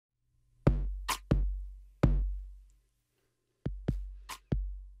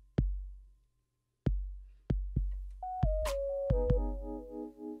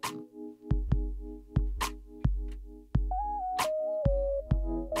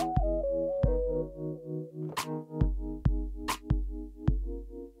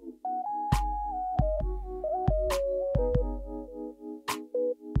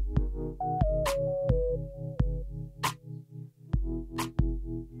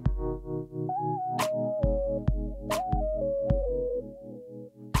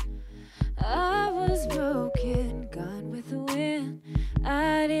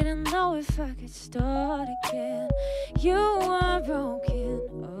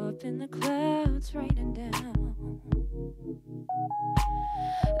up in the clouds, raining down.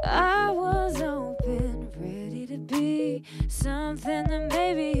 I was open, ready to be something that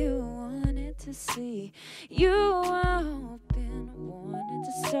maybe you wanted to see. You were open, wanted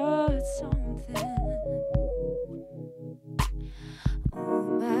to start something.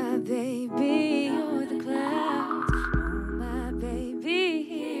 Oh my baby, you're the clouds. Oh my baby,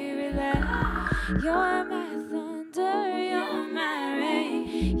 hear it loud. You're my thunder, you're my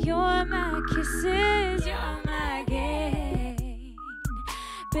rain. You're my kisses, you're my gain.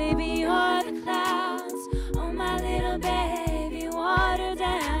 Baby, you're the clouds. Oh my little baby, water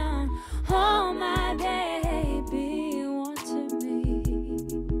down. Oh my baby, water me.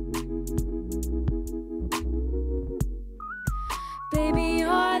 Baby,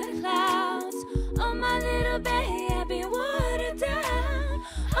 you're the clouds. Oh my little baby, water down.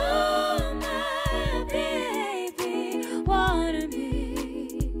 Oh my baby, water me.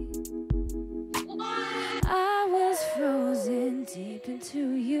 I was frozen deep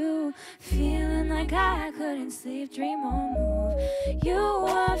into you, feeling like I couldn't sleep, dream or move. You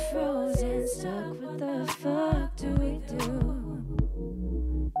were frozen, stuck. What the fuck do we do?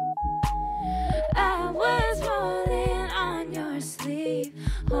 I was rolling on your sleeve,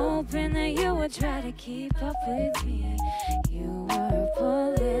 hoping that you would try to keep up with me. You were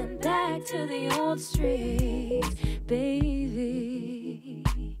pulling back to the old streets, baby.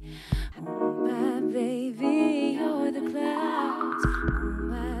 Oh my baby, you're the clouds. Oh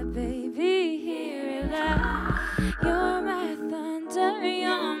my baby, hear it loud. You're my thunder,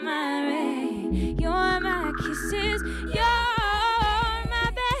 you're my rain. You're my kisses, you're my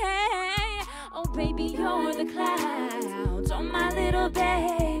babe. Oh baby, you're the clouds. Oh my little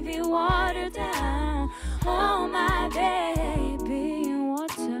baby, water down. Oh my baby,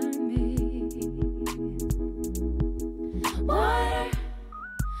 water me. Water.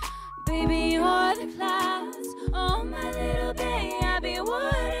 Baby, you're the clouds. Oh my little baby,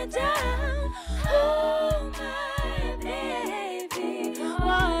 water down. Oh my baby,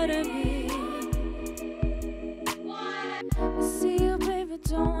 water me. I see you, baby,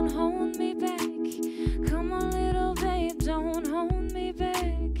 don't hold me back. Come on, little babe, don't hold me back.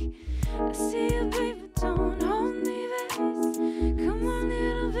 I see you, baby, don't hold me back. Come on,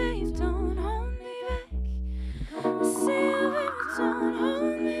 little babe, don't hold me back. I see you, baby, don't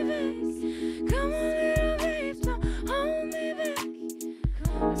hold me back. Come on, little babe, don't hold me back.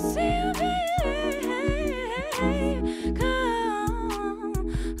 I see you, baby, come.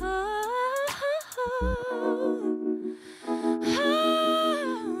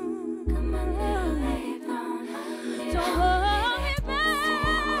 Come on, little babe, don't hold me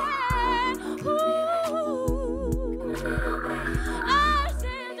back. Ooh, I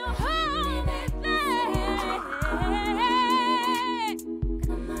said don't hold me back.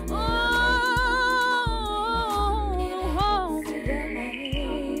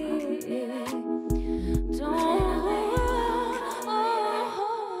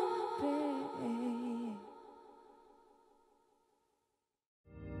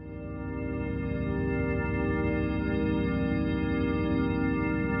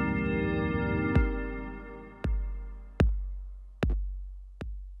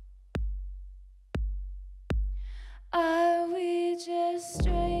 Are we just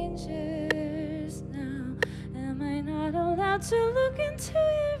strangers now? Am I not allowed to look into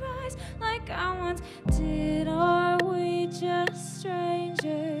your eyes like I once did? Are we just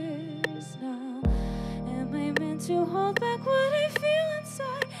strangers now? Am I meant to hold back what I feel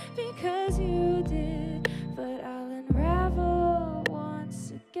inside because you did? But I'll unravel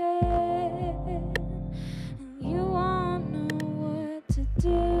once again, and you won't know what to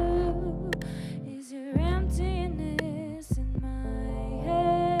do. Is your emptiness in my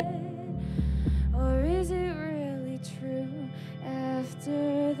head, or is it really true?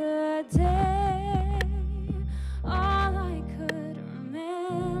 After the day, all I could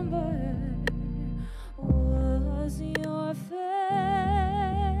remember was your face.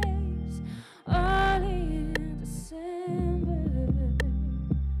 Oh,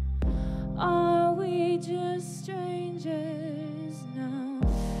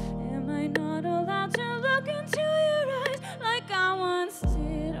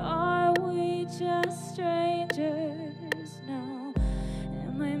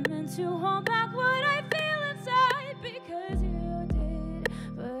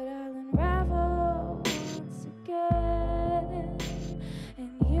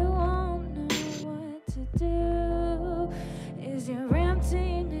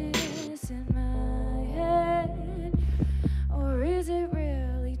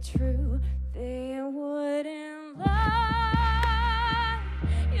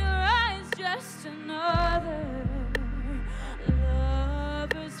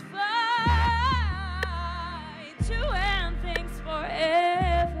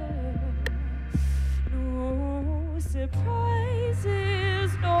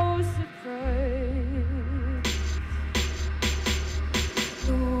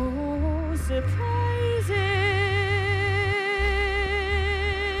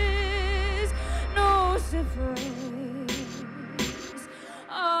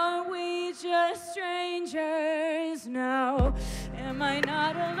 just strangers now? Am I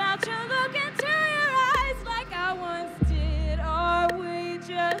not allowed to look into your eyes like I once did? Are we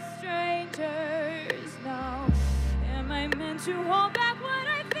just strangers now? Am I meant to hold back what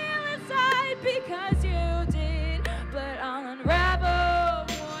I feel inside because you did? But I'll unravel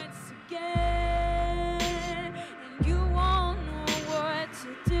once again, and you won't know what to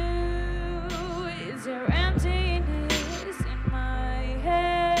do. Is there emptiness in my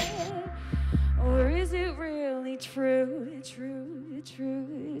head, or is it really true? True,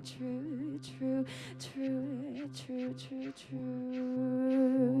 true, true, true, true, true, true, true.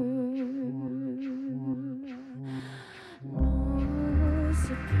 No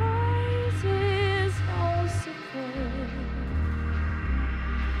surprises, no surprise.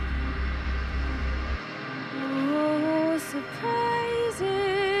 No surprises.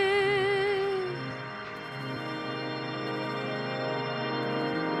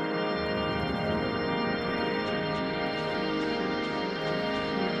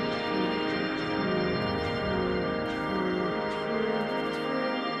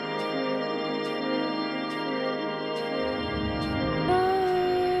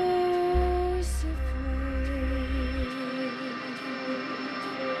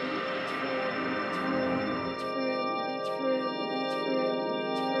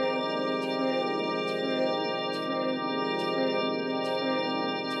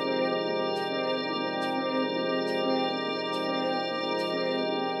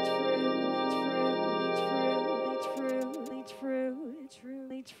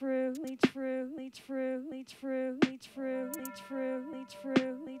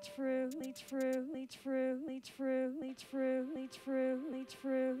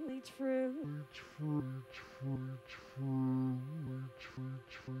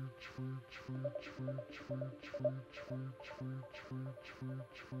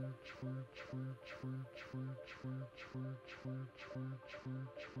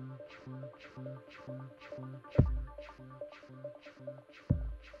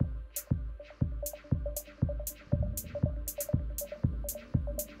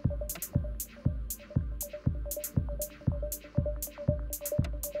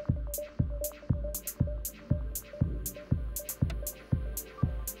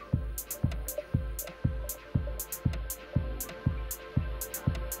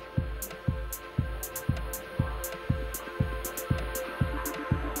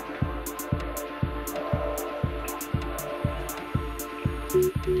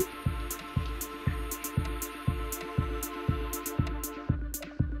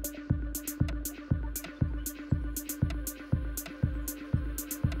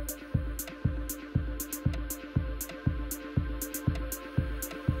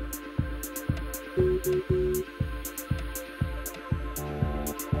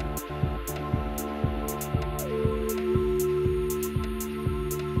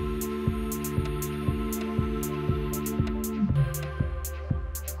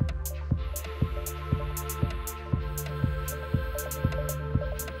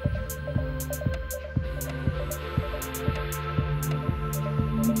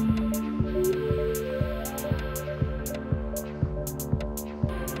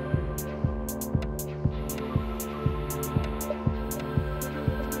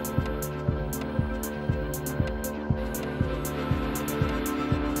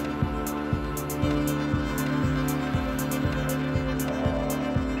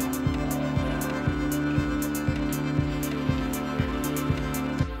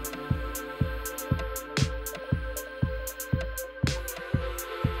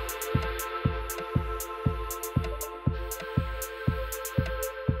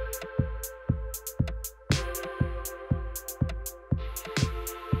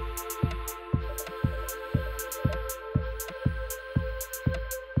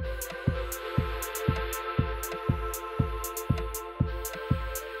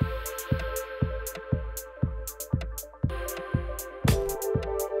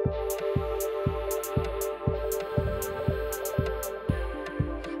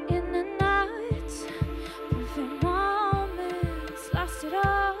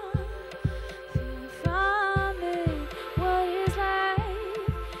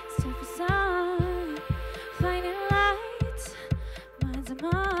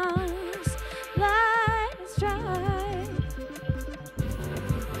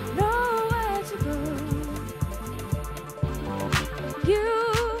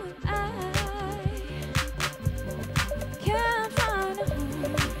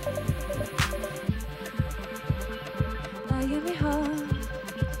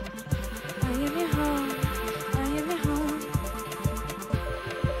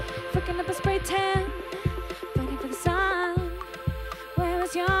 Picking up a spray tan, fighting for the sun. Where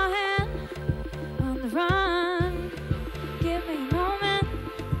was your hand? On the run. Give me a moment.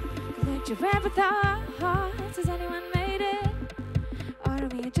 Collect your ever thoughts. Has anyone made it? Or are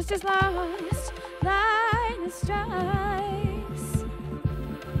we just as lost? Lightning strikes.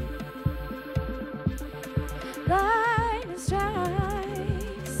 Lightning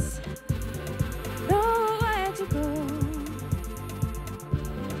strikes. Nowhere to go.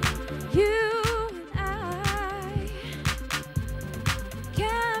 You and I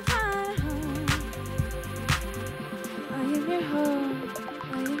can't find a home. I am your home.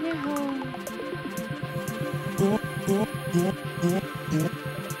 I am your home.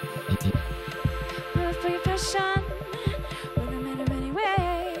 Earth for your passion. When I met her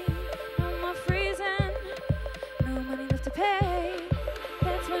anyway. No more freezing. No money left to pay.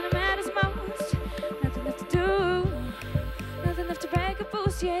 That's when it matters most. Nothing left to do. Nothing left to break or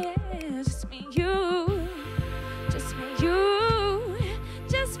boost. Yeah. Just me, you. Just me, you.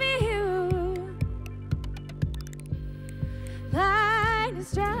 Just me, you. Lightning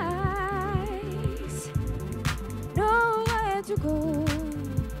strikes. Nowhere to go.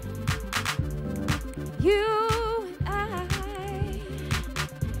 You and I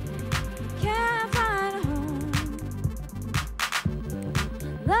can't find a home.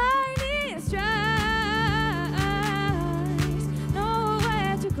 Lightning strikes.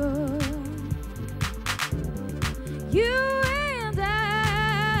 Nowhere to go. You and I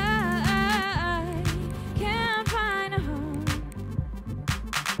can't find a home.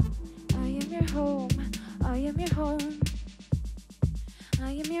 I am your home. I am your home.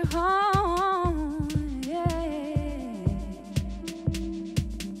 I am your home. Yeah.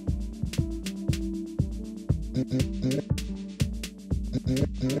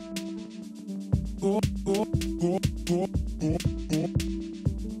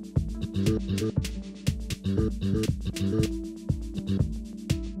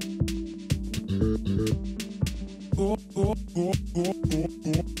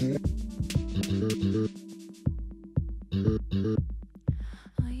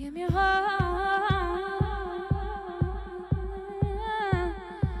 I am your home.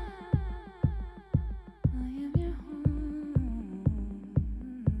 I am your home.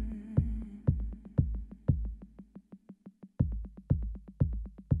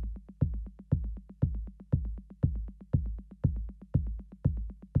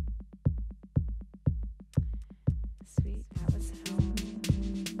 Sweet, that was home.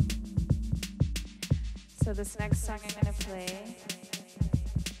 So this next song I'm gonna play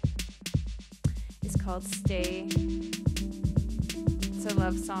is called Stay. It's a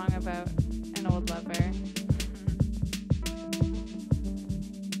love song about an old lover.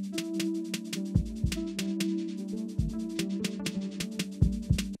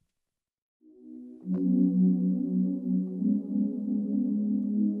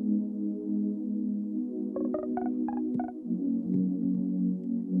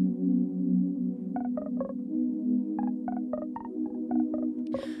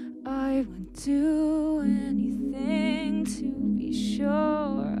 I would do anything to be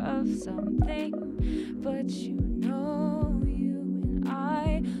sure of something, but you know you and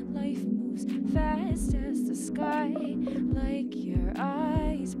I, life moves fast as the sky, like your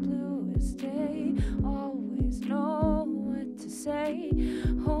eyes blue as day, always know what to say,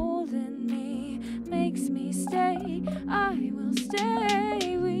 holding me makes me stay, I will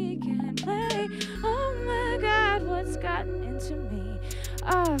stay, we can play, oh my God, what's gotten into me?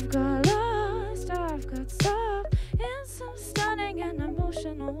 I've got lost, I've got soft in some stunning and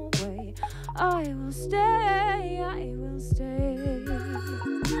emotional way. I will stay, I will stay.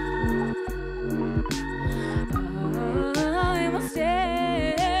 I will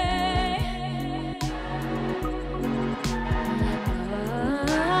stay.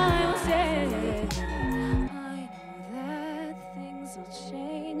 I will stay. I know that things will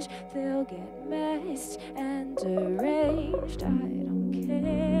change, they'll get messed and arranged. I don't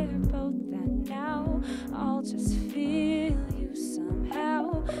care about that now, I'll just feel you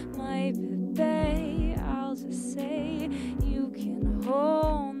somehow, my baby, I'll just say you can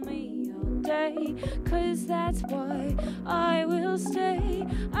hold me all day, 'cause that's why I will stay,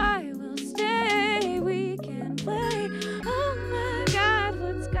 I will stay, we can play, oh my God,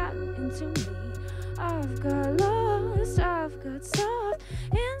 what's gotten into me? I've got lost, I've got soft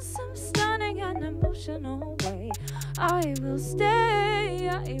in some stunning and emotional way. I will stay,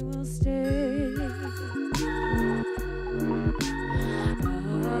 I will stay.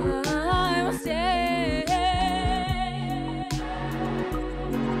 I will stay.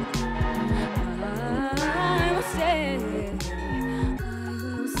 I will stay. I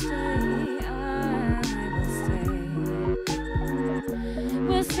will stay.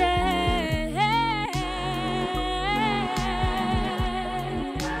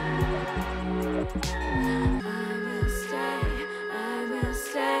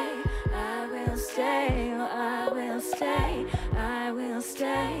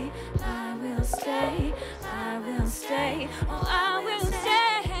 oh I will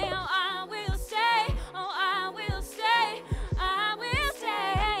stay, oh I will stay, oh I will stay, I will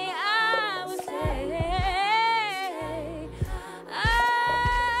stay, I will stay.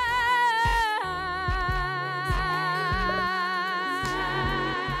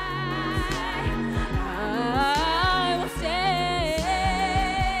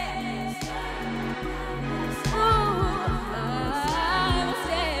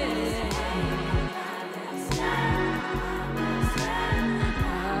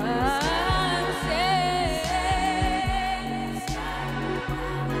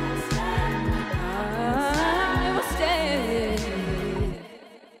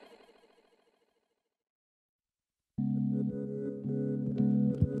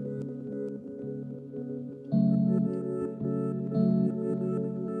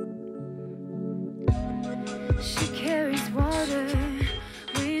 She carries water,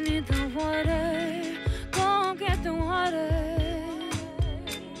 we need the water, go get the water.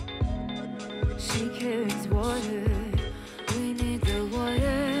 She carries water, we need the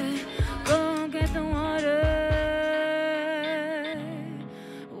water, go get the water.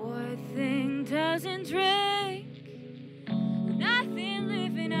 What thing doesn't drink? Nothing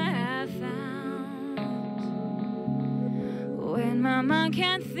living I have found. When my mind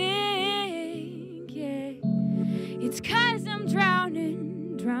can't think, yeah, it's 'cause I'm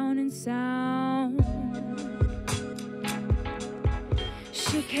drowning sound.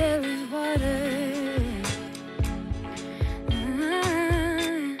 She carries water.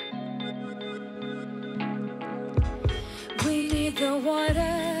 We need the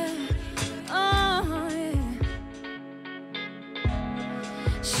water. Oh yeah.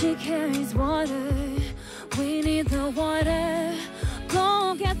 She carries water. We need the water.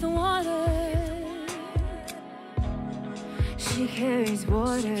 Go get the water. She carries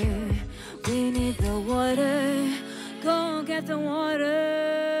water, we need the water, go get the water.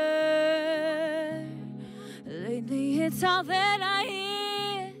 Lately it's all that I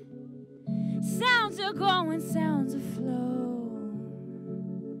hear, sounds are growing, sounds are flow.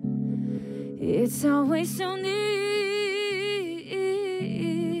 It's always so near,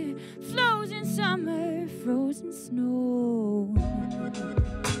 flows in summer, frozen snow.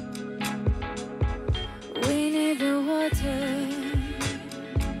 We need the water,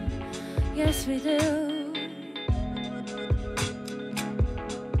 yes we do.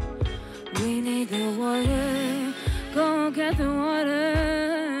 We need the water, go get the water.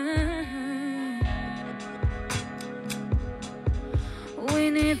 We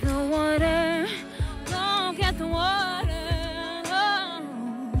need the water, go get the water. Oh.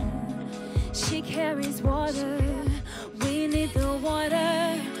 She carries water, we need the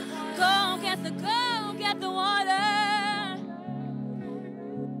water, go get the water.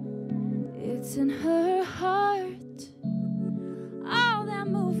 It's in her heart, all that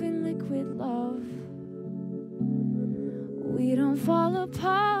moving liquid love. We don't fall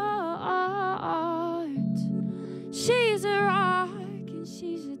apart. She's a rock and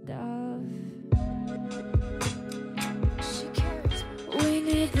she's a dove. She carries. We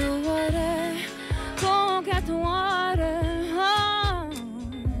need the water, go get the water. Oh.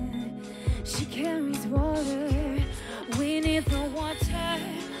 She carries water, we need the water,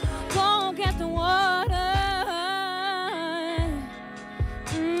 go get the water.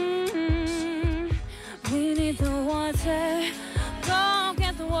 We need the water, go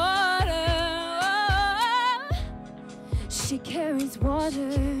get the water. She carries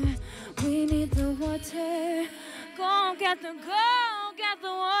water, we need the water, go get the water.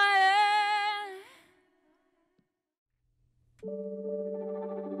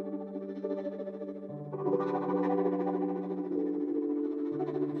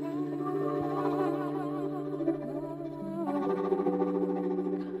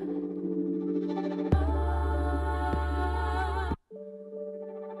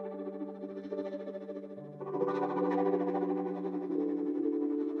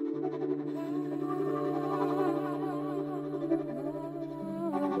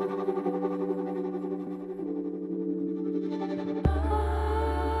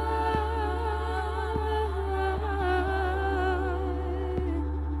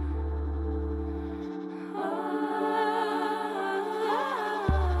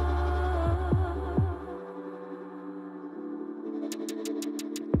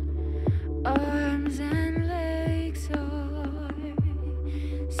 Arms and legs are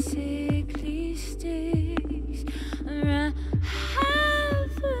sickly sticks around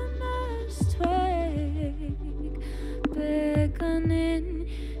half an twig, beckoning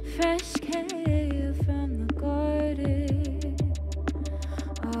fresh kale from the garden.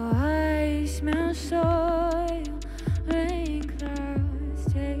 I smell soil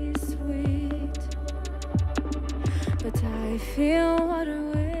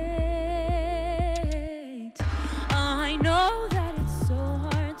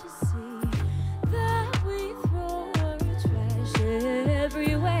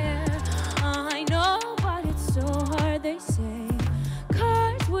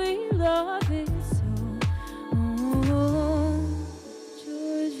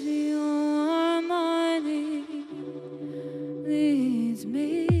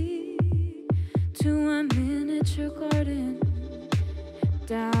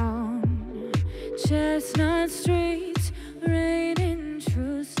down chestnut streets. Rain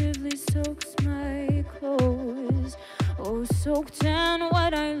intrusively soaks my clothes. Oh, soak down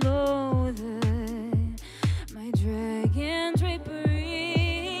what I loathe. My dragon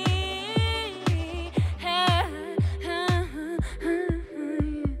drapery.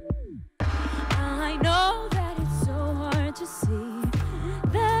 I know that it's so hard to see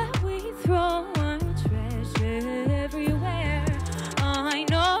that we throw our treasure everywhere. I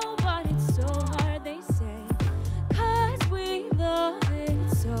know, but it's so hard, they say, 'cause we love it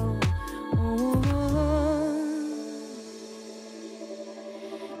so. Oh.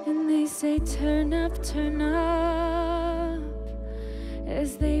 And they say turn up,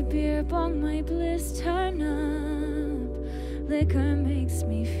 as they beer bong my bliss. Turn up, liquor makes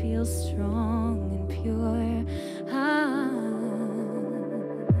me feel strong and pure.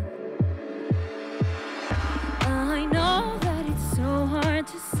 I know that it's so hard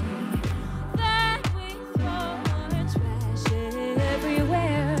to see that we throw our trash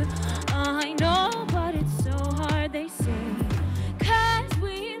everywhere. I know, but it's so hard, they say, 'cause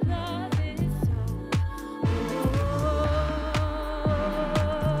we love it so.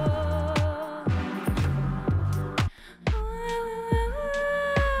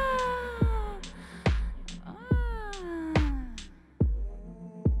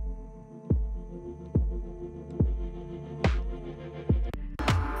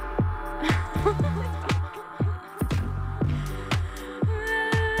 Oh.